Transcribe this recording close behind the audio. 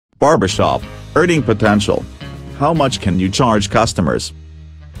Barbershop, earning potential. How much can you charge customers?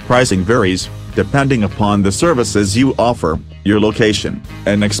 Pricing varies, depending upon the services you offer, your location,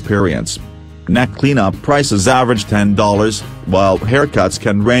 and experience. Neck cleanup prices average $10, while haircuts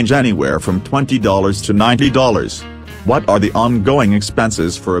can range anywhere from $20 to $90. What are the ongoing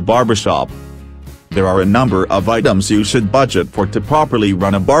expenses for a barbershop? There are a number of items you should budget for to properly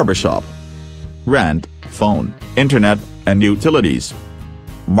run a barbershop. Rent, phone, internet, and utilities.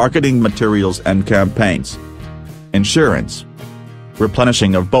 Marketing materials and campaigns. Insurance.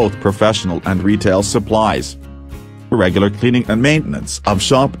 Replenishing of both professional and retail supplies. Regular cleaning and maintenance of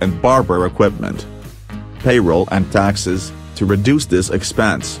shop and barber equipment. Payroll and taxes. To reduce this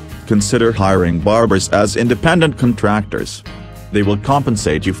expense, consider hiring barbers as independent contractors. They will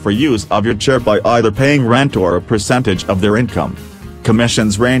compensate you for use of your chair by either paying rent or a percentage of their income.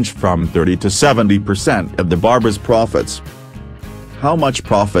 Commissions range from 30 to 70% of the barber's profits. How much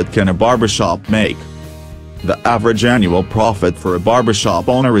profit can a barbershop make? The average annual profit for a barbershop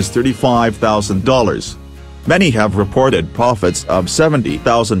owner is $35,000. Many have reported profits of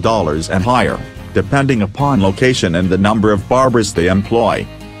 $70,000 and higher, depending upon location and the number of barbers they employ.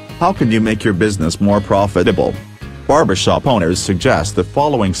 How can you make your business more profitable? Barbershop owners suggest the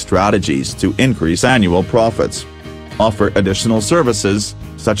following strategies to increase annual profits. Offer additional services,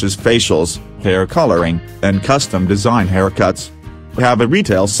 such as facials, hair coloring, and custom design haircuts. Have a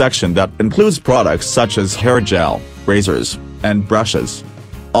retail section that includes products such as hair gel, razors, and brushes.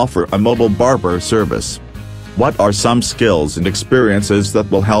 Offer a mobile barber service. What are some skills and experiences that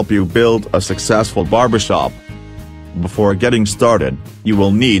will help you build a successful barbershop? Before getting started, you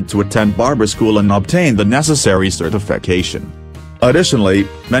will need to attend barber school and obtain the necessary certification. Additionally,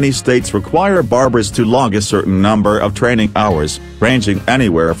 many states require barbers to log a certain number of training hours, ranging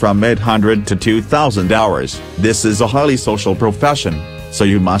anywhere from 800 to 2,000 hours. This is a highly social profession, so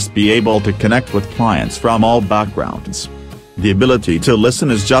you must be able to connect with clients from all backgrounds. The ability to listen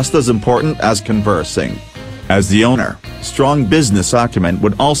is just as important as conversing. As the owner, strong business acumen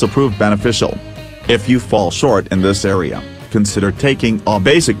would also prove beneficial. If you fall short in this area, consider taking a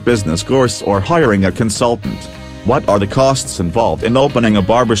basic business course or hiring a consultant. What are the costs involved in opening a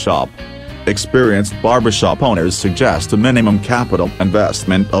barbershop? Experienced barbershop owners suggest a minimum capital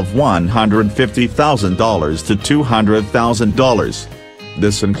investment of $150,000 to $200,000.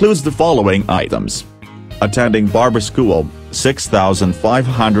 This includes the following items. Attending barber school,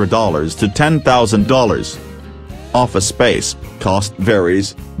 $6,500 to $10,000. Office space, cost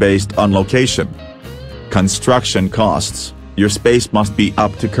varies, based on location. Construction costs, your space must be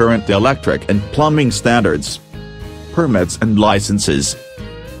up to current electric and plumbing standards. Permits and licenses.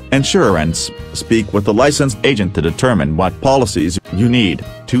 Insurance, speak with the licensed agent to determine what policies you need,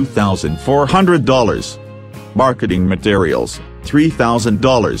 $2,400. Marketing materials,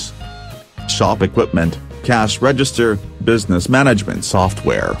 $3,000. Shop equipment, cash register, business management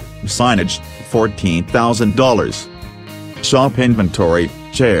software, signage, $14,000. Shop inventory,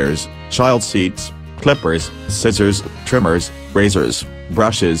 chairs, child seats, clippers, scissors, trimmers, razors,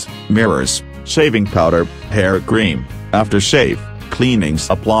 brushes, mirrors, shaving powder, hair cream, aftershave, cleaning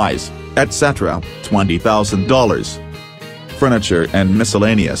supplies, etc., $20,000. Furniture and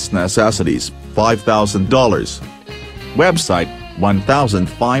miscellaneous necessities, $5,000. Website,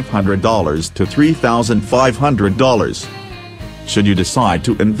 $1,500 to $3,500. Should you decide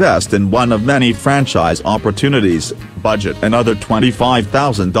to invest in one of many franchise opportunities, budget another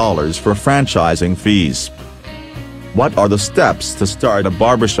 $25,000 for franchising fees. What are the steps to start a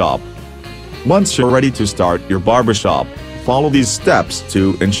barbershop? Once you're ready to start your barbershop, follow these steps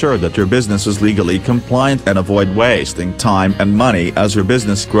to ensure that your business is legally compliant and avoid wasting time and money as your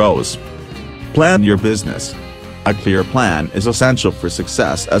business grows. Plan your business. A clear plan is essential for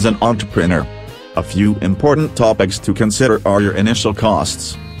success as an entrepreneur. A few important topics to consider are your initial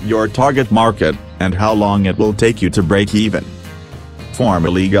costs, your target market, and how long it will take you to break even. Form a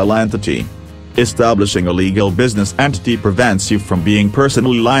legal entity. Establishing a legal business entity prevents you from being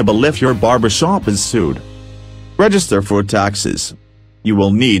personally liable if your barbershop is sued. Register for taxes. You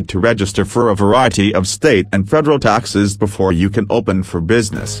will need to register for a variety of state and federal taxes before you can open for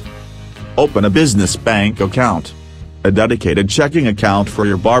business. Open a business bank account. A dedicated checking account for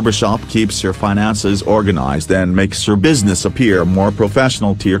your barbershop keeps your finances organized and makes your business appear more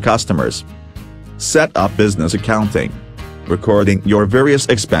professional to your customers. Set up business accounting. Recording your various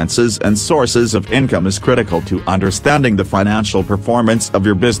expenses and sources of income is critical to understanding the financial performance of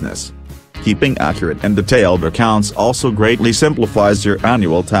your business. Keeping accurate and detailed accounts also greatly simplifies your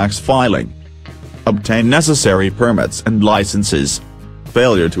annual tax filing. Obtain necessary permits and licenses.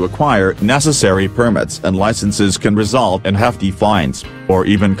 Failure to acquire necessary permits and licenses can result in hefty fines, or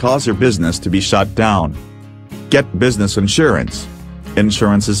even cause your business to be shut down. Get business insurance.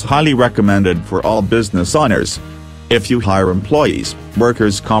 Insurance is highly recommended for all business owners. If you hire employees,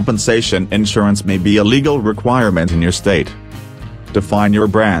 workers' compensation insurance may be a legal requirement in your state. Define your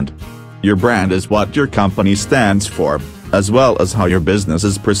brand. Your brand is what your company stands for, as well as how your business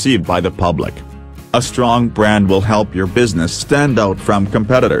is perceived by the public. A strong brand will help your business stand out from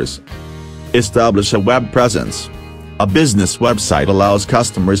competitors. Establish a web presence. A business website allows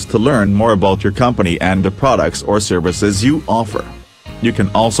customers to learn more about your company and the products or services you offer. You can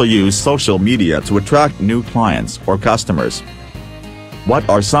also use social media to attract new clients or customers. What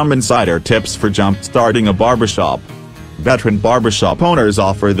are some insider tips for jump-starting a barbershop? Veteran barbershop owners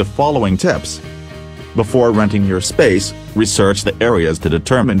offer the following tips. Before renting your space, research the areas to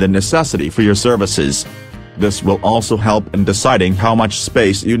determine the necessity for your services. This will also help in deciding how much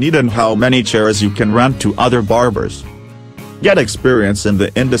space you need and how many chairs you can rent to other barbers. Get experience in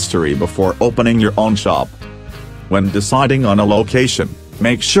the industry before opening your own shop. When deciding on a location,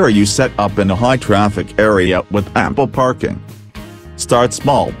 make sure you set up in a high-traffic area with ample parking. Start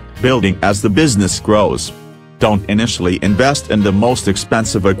small, building as the business grows. Don't initially invest in the most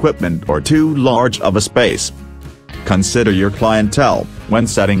expensive equipment or too large of a space. Consider your clientele when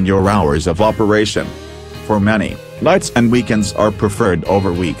setting your hours of operation. For many, nights and weekends are preferred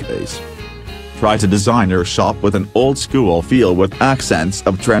over weekdays. Try to design your shop with an old-school feel with accents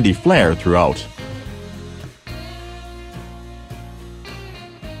of trendy flair throughout.